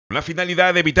Con la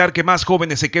finalidad de evitar que más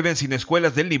jóvenes se queden sin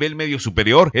escuelas del nivel medio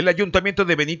superior, el Ayuntamiento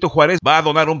de Benito Juárez va a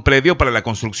donar un predio para la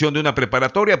construcción de una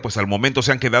preparatoria, pues al momento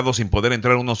se han quedado sin poder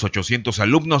entrar unos 800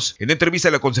 alumnos. En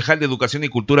entrevista, la concejal de Educación y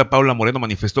Cultura, Paula Moreno,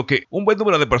 manifestó que un buen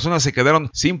número de personas se quedaron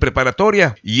sin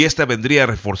preparatoria y esta vendría a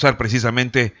reforzar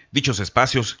precisamente dichos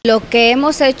espacios. Lo que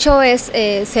hemos hecho es,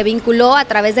 se vinculó a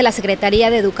través de la Secretaría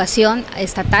de Educación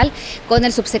Estatal con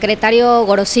el subsecretario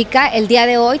Gorosica. El día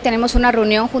de hoy tenemos una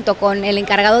reunión junto con el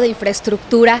encargado de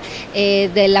infraestructura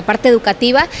de la parte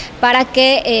educativa para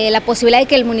que la posibilidad de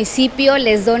que el municipio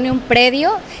les done un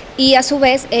predio y a su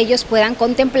vez ellos puedan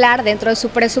contemplar dentro de su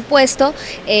presupuesto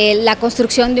la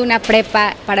construcción de una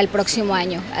prepa para el próximo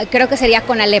año. Creo que sería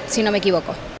con Alep, si no me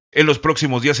equivoco. En los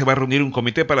próximos días se va a reunir un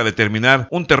comité para determinar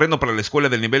un terreno para la escuela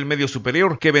del nivel medio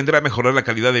superior que vendrá a mejorar la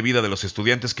calidad de vida de los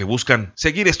estudiantes que buscan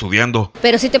seguir estudiando.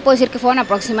 Pero sí te puedo decir que fueron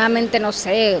aproximadamente, no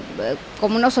sé,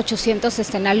 como unos 800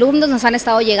 alumnos. Nos han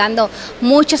estado llegando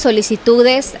muchas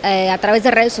solicitudes a través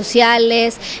de redes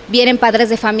sociales, vienen padres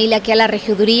de familia aquí a la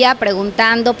regiduría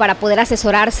preguntando para poder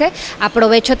asesorarse.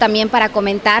 Aprovecho también para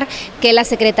comentar que la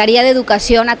Secretaría de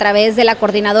Educación a través de la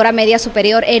Coordinadora Media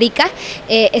Superior, Erika,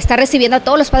 está recibiendo a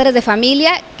todos los padres de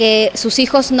familia que sus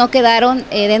hijos no quedaron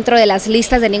dentro de las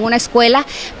listas de ninguna escuela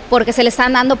porque se le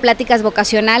están dando pláticas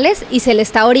vocacionales y se le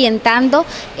está orientando,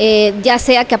 ya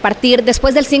sea que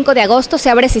después del 5 de agosto se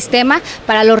abre sistema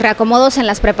para los reacomodos en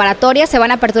las preparatorias, se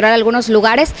van a aperturar algunos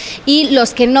lugares y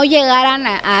los que no llegaran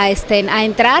a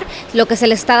entrar, lo que se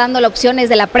les está dando la opción es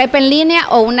de la prepa en línea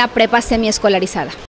o una prepa semiescolarizada.